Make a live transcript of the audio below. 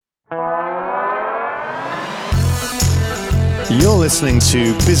You're listening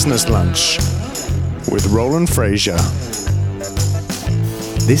to Business Lunch with Roland Frasier.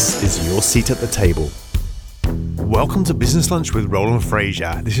 This is your seat at the table. Welcome to Business Lunch with Roland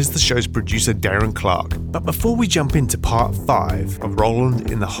Frasier. This is the show's producer, Darren Clark. But before we jump into part 5 of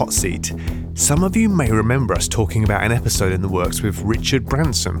Roland in the Hot Seat, some of you may remember us talking about an episode in the works with Richard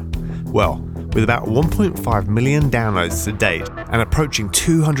Branson. Well, with about 1.5 million downloads to date and approaching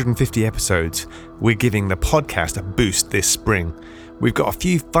 250 episodes, we're giving the podcast a boost this spring. We've got a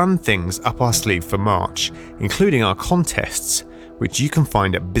few fun things up our sleeve for March, including our contests, which you can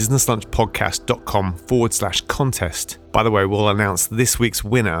find at businesslunchpodcast.com/contest. By the way, we'll announce this week's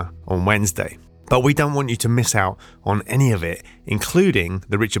winner on Wednesday. But we don't want you to miss out on any of it, including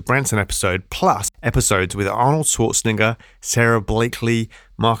the Richard Branson episode, plus episodes with Arnold Schwarzenegger, Sarah Blakely,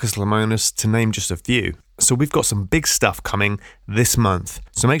 Marcus Lemonis, to name just a few. So we've got some big stuff coming this month.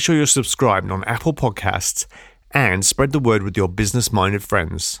 So make sure you're subscribed on Apple Podcasts and spread the word with your business-minded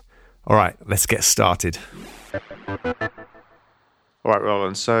friends. All right, let's get started. All right,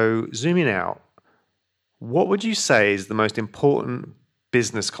 Roland, so zooming out, what would you say is the most important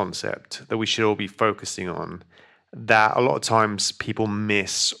business concept that we should all be focusing on that a lot of times people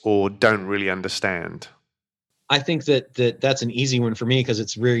miss or don't really understand? I think that's an easy one for me because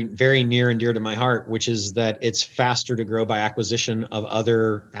it's very, very near and dear to my heart, which is that it's faster to grow by acquisition of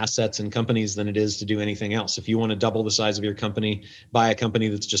other assets and companies than it is to do anything else. If you want to double the size of your company, buy a company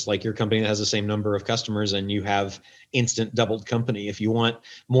that's just like your company that has the same number of customers and you have instant doubled company. If you want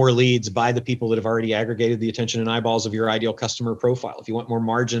more leads, buy the people that have already aggregated the attention and eyeballs of your ideal customer profile. If you want more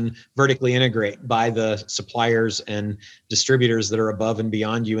margin, vertically integrate, buy the suppliers and distributors that are above and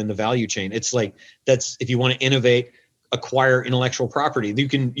beyond you in the value chain. It's like, that's, if you want to innovate, acquire intellectual property.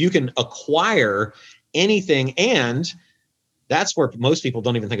 You can acquire anything, and that's where most people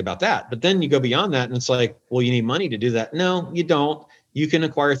don't even think about that. But then you go beyond that and it's like, well, you need money to do that. No, you don't. You can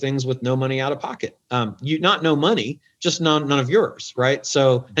acquire things with no money out of pocket. Not no money, just none of yours, right?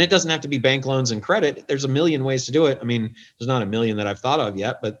 So, and it doesn't have to be bank loans and credit. There's a million ways to do it. I mean, there's not a million that I've thought of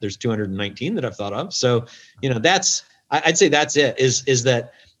yet, but there's 219 that I've thought of. So, I'd say that's it, is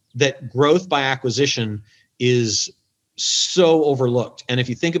that growth by acquisition is so overlooked. And if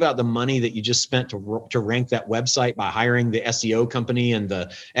you think about the money that you just spent to rank that website by hiring the SEO company and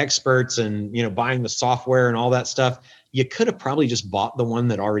the experts and, buying the software and all that stuff, you could have probably just bought the one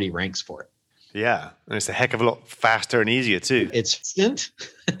that already ranks for it. Yeah. And it's a heck of a lot faster and easier too. It's instant.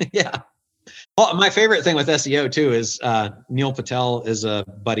 Yeah. Well, my favorite thing with SEO too is Neil Patel is a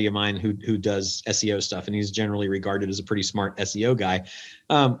buddy of mine who does SEO stuff, and he's generally regarded as a pretty smart SEO guy.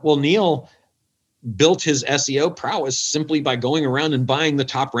 Well, Neil built his SEO prowess simply by going around and buying the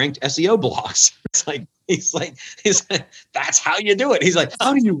top ranked SEO blogs. He's like, that's how you do it. He's like,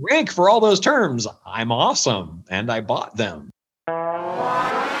 how do you rank for all those terms? I'm awesome. And I bought them.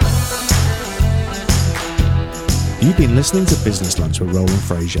 You've been listening to Business Lunch with Roland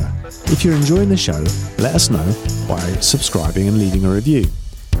Frasier. If you're enjoying the show, let us know by subscribing and leaving a review.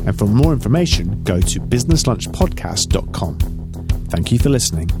 And for more information, go to businesslunchpodcast.com. Thank you for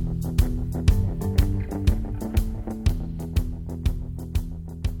listening.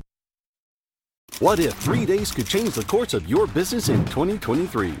 What if 3 days could change the course of your business in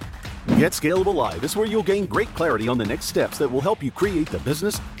 2023? Get Scalable Live is where you'll gain great clarity on the next steps that will help you create the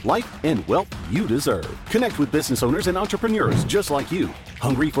business, life, and wealth you deserve. Connect with business owners and entrepreneurs just like you,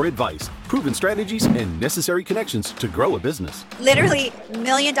 hungry for advice, proven strategies, and necessary connections to grow a business. Literally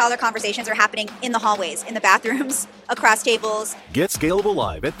million-dollar conversations are happening in the hallways, in the bathrooms, across tables. Get Scalable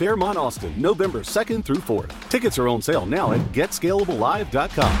Live at Fairmont Austin, November 2nd through 4th. Tickets are on sale now at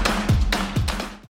getscalablelive.com.